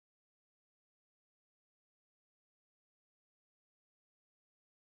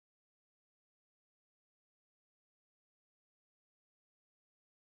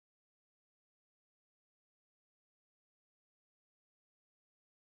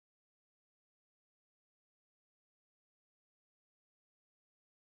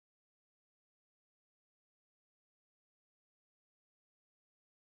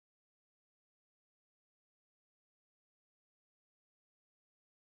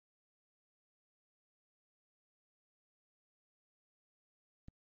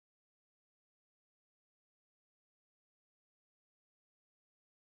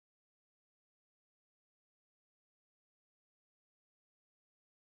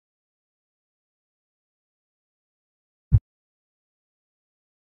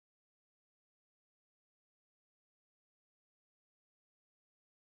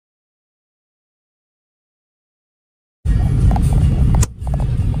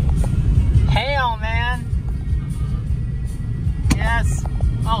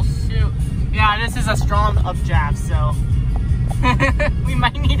a strong updraft, so we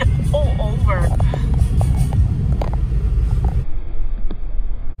might need to pull over.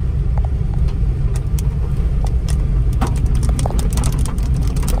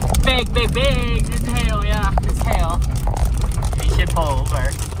 Big, big, big. It's hail, yeah. It's hail. We should pull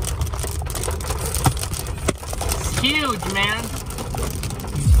over. It's huge, man.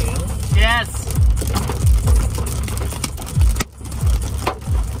 Hail? Yes.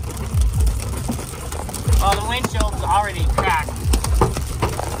 Well, the windshield's already cracked.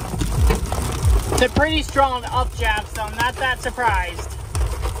 It's a pretty strong updraft, so I'm not that surprised.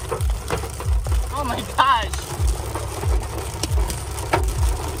 Oh my gosh.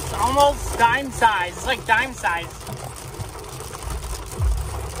 It's almost dime size. It's like dime size.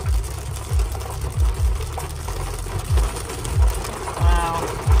 Wow.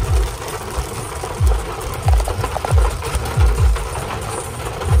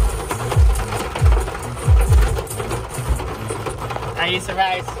 Are you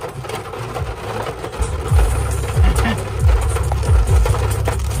surprised?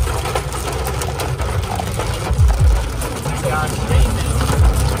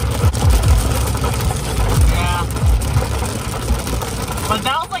 Yeah. But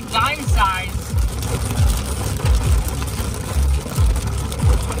that was like dime size.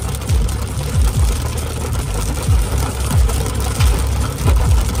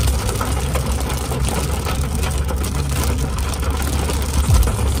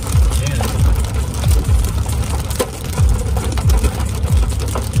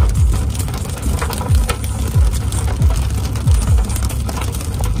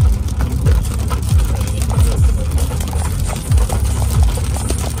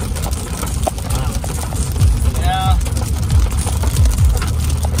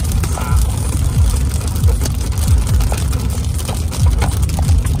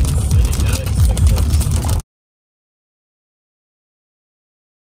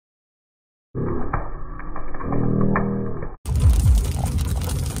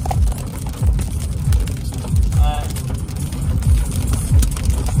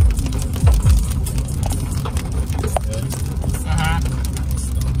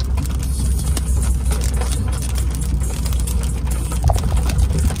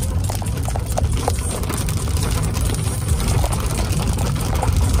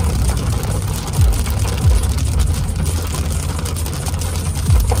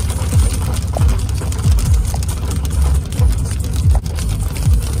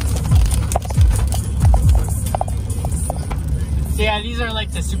 Yeah, these are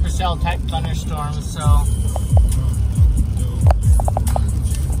like the supercell type thunderstorms, so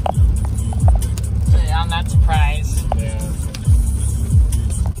yeah, I'm not surprised. Yeah.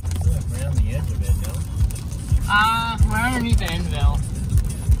 We're on the edge of it, no? We're underneath the Enville.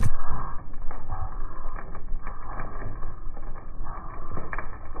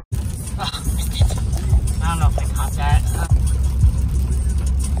 I don't know if I caught that.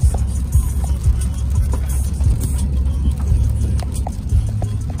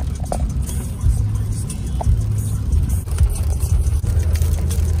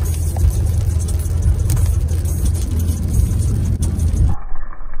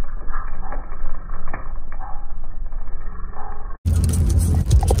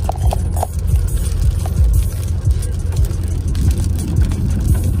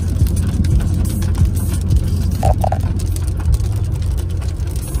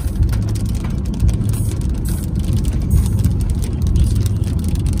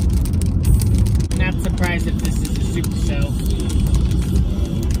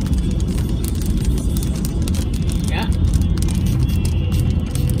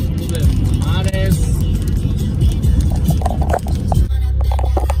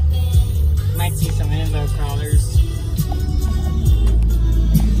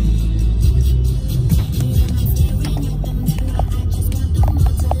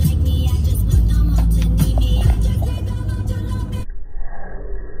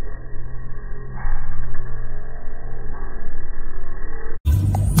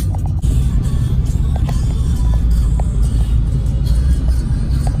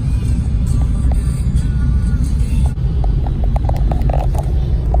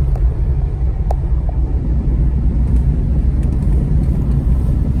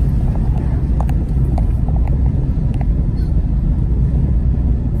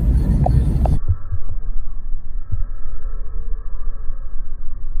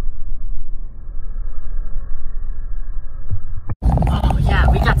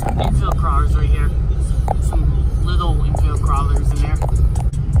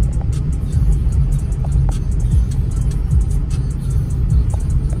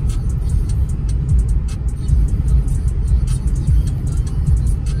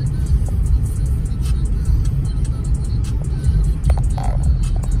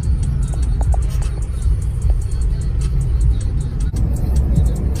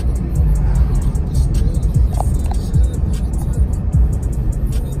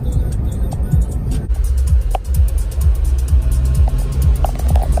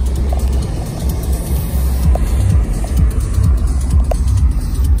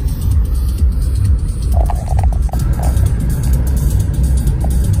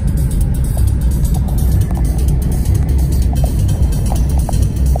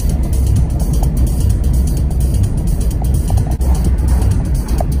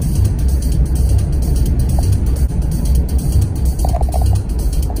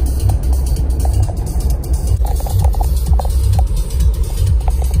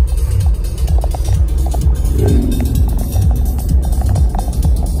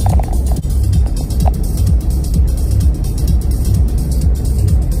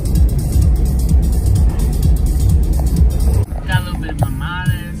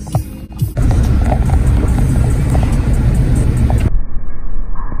 tamales.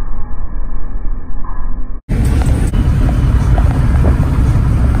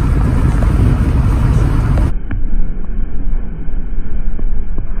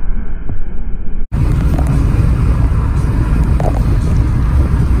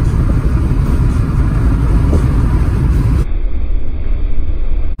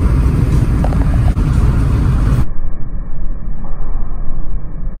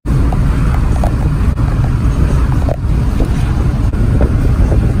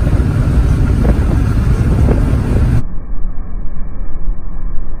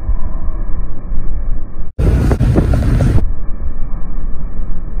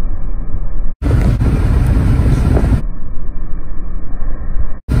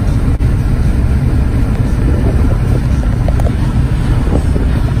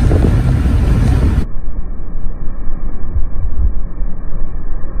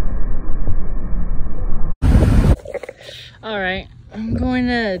 All right, I'm going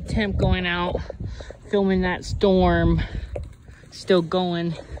to attempt going out, filming that storm still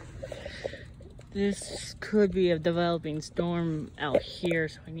going. This could be a developing storm out here,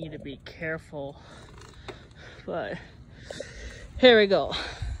 so I need to be careful. But here we go.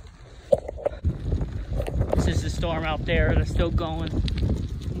 This is the storm out there that's still going.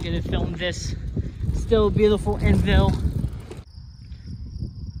 I'm gonna film this. Still beautiful Enville.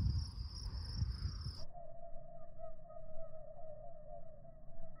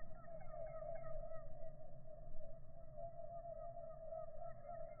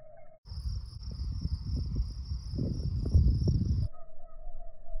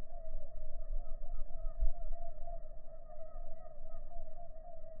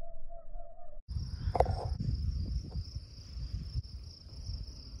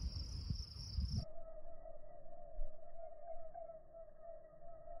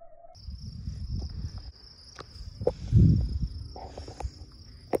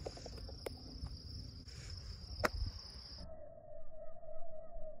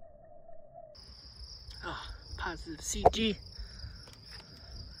 Oh, positive CG.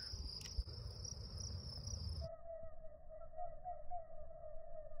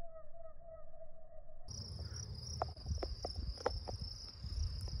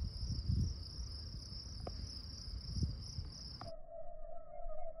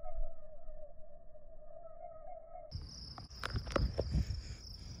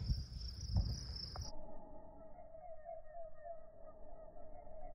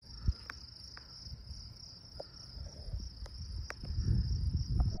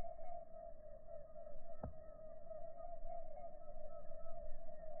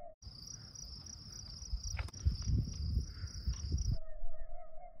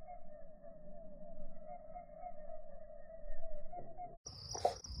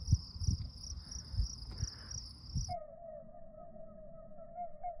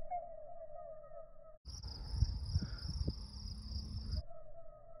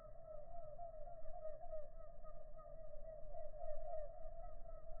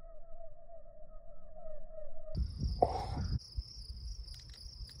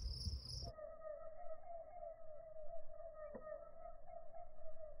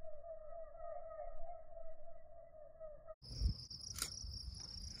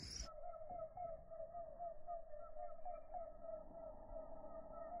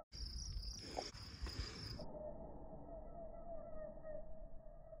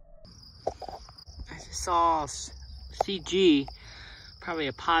 I just saw CG, probably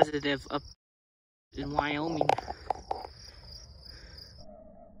a positive up in Wyoming.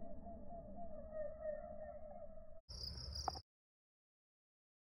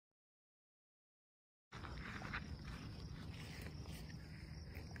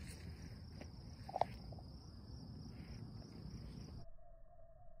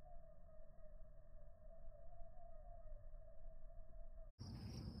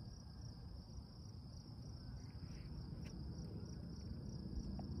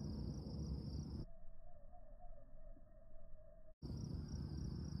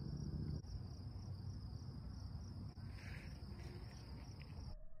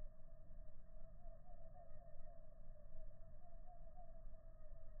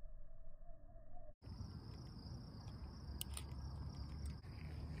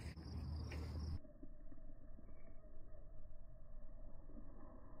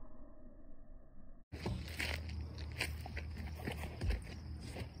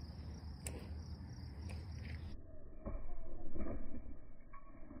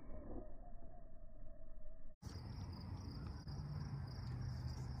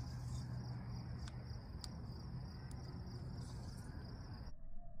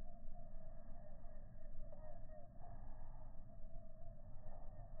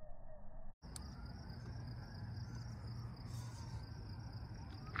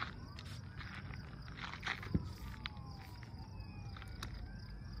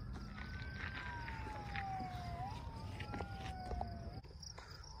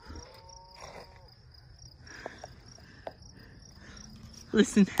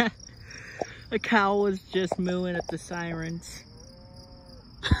 Listen to that. A cow was just mooing at the sirens.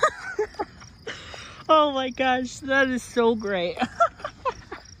 Oh my gosh, that is so great.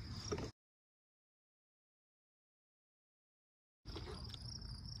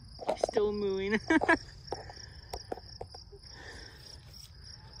 Still mooing.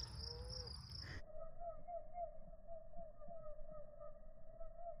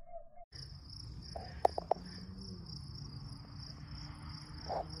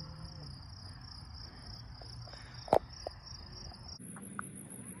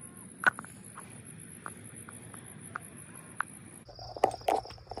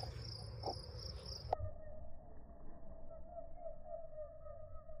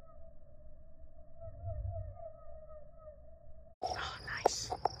 Oh,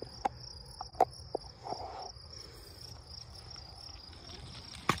 nice.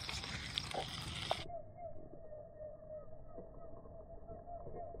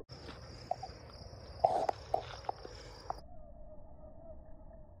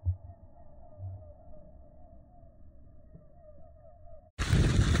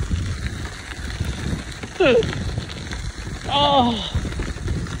 Oh,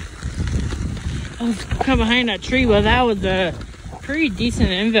 I was come behind that tree, but that was a pretty decent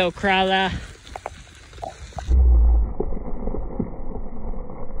infill crowd.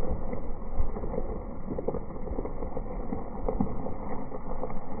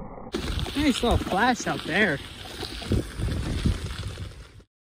 Nice little flash out there.